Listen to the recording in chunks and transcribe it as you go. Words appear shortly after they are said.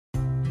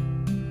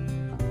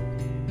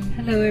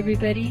Hello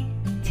everybody.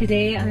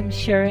 Today I'm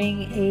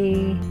sharing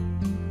a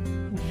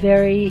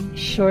very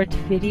short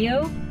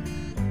video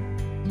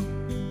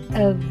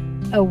of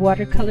a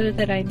watercolor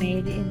that I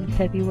made in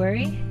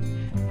February.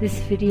 This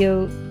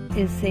video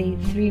is a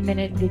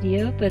 3-minute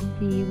video, but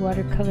the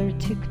watercolor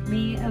took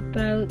me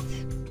about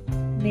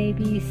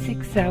maybe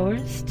 6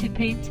 hours to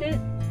paint it.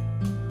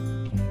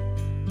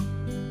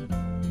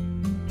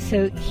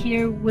 So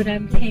here what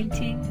I'm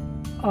painting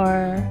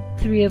are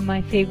 3 of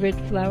my favorite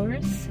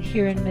flowers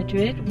here in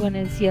Madrid. One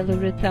is yellow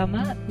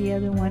retama, the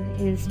other one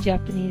is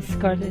Japanese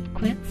scarlet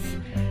quince,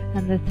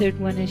 and the third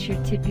one is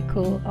your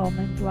typical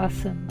almond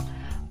blossom.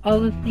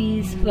 All of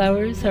these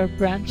flowers are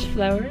branch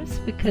flowers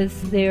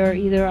because they are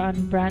either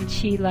on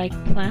branchy like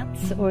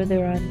plants or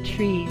they're on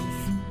trees.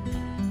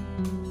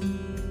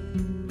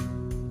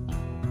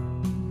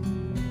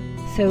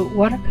 So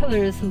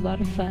watercolor is a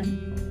lot of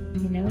fun.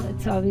 You know,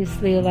 it's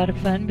obviously a lot of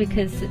fun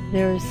because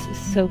there's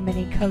so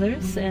many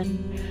colors, and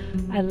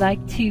I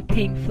like to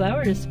paint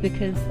flowers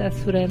because that's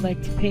what I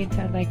like to paint.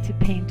 I like to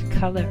paint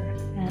color,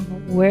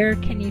 and where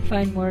can you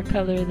find more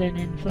color than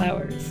in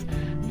flowers?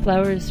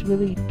 Flowers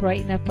really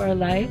brighten up our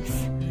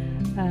lives.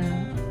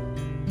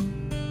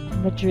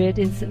 Madrid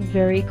is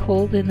very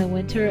cold in the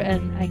winter,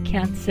 and I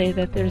can't say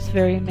that there's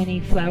very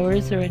many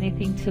flowers or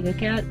anything to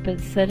look at,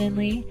 but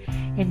suddenly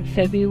in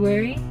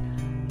February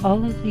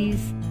all of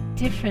these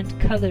different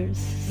colors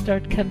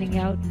start coming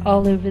out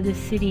all over the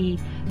city.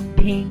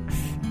 Pinks,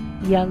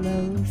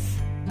 yellows,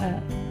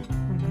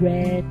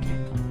 red,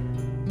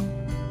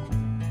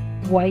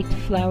 white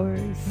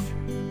flowers,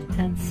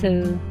 and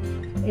so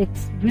it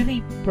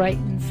really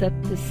brightens up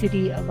the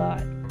city a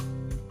lot.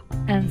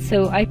 And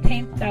so I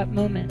paint that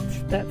moment.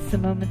 That's the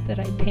moment that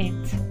I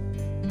paint.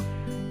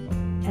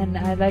 And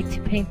I like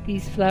to paint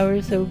these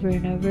flowers over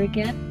and over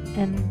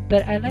again,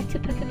 but I like to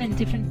put them in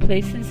different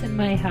places in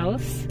my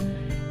house.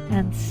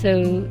 And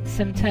so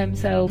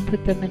sometimes I'll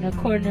put them in a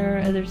corner,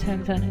 other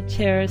times on a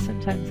chair,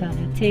 sometimes on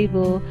a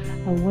table,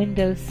 a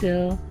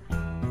windowsill,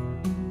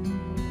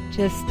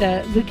 just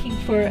looking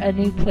for a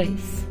new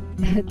place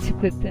to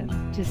put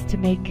them, just to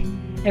make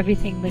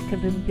everything look a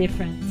little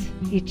different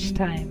each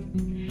time.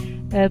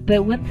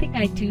 But one thing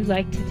I do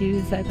like to do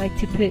is I like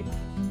to put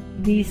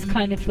these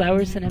kind of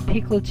flowers in a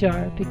pickle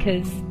jar,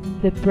 because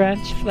the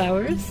branch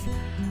flowers,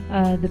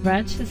 the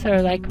branches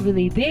are like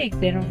really big.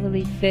 They don't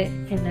really fit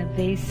in a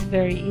vase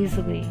very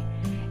easily.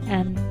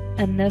 And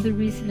another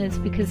reason is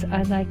because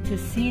I like to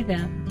see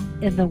them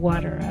in the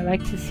water. I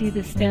like to see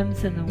the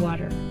stems in the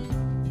water.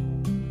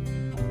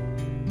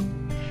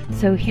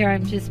 So here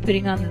I'm just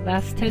putting on the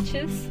last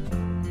touches,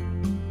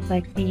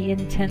 like the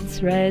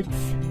intense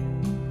reds,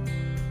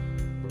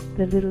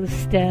 the little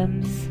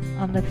stems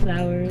on the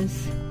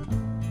flowers,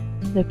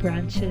 the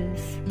branches.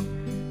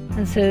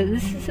 And so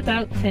this is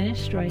about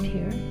finished right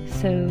here.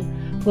 So,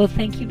 well,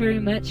 thank you very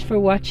much for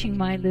watching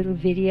my little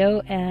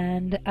video,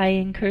 and I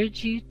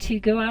encourage you to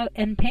go out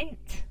and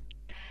paint.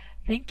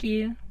 Thank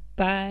you.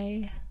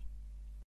 Bye.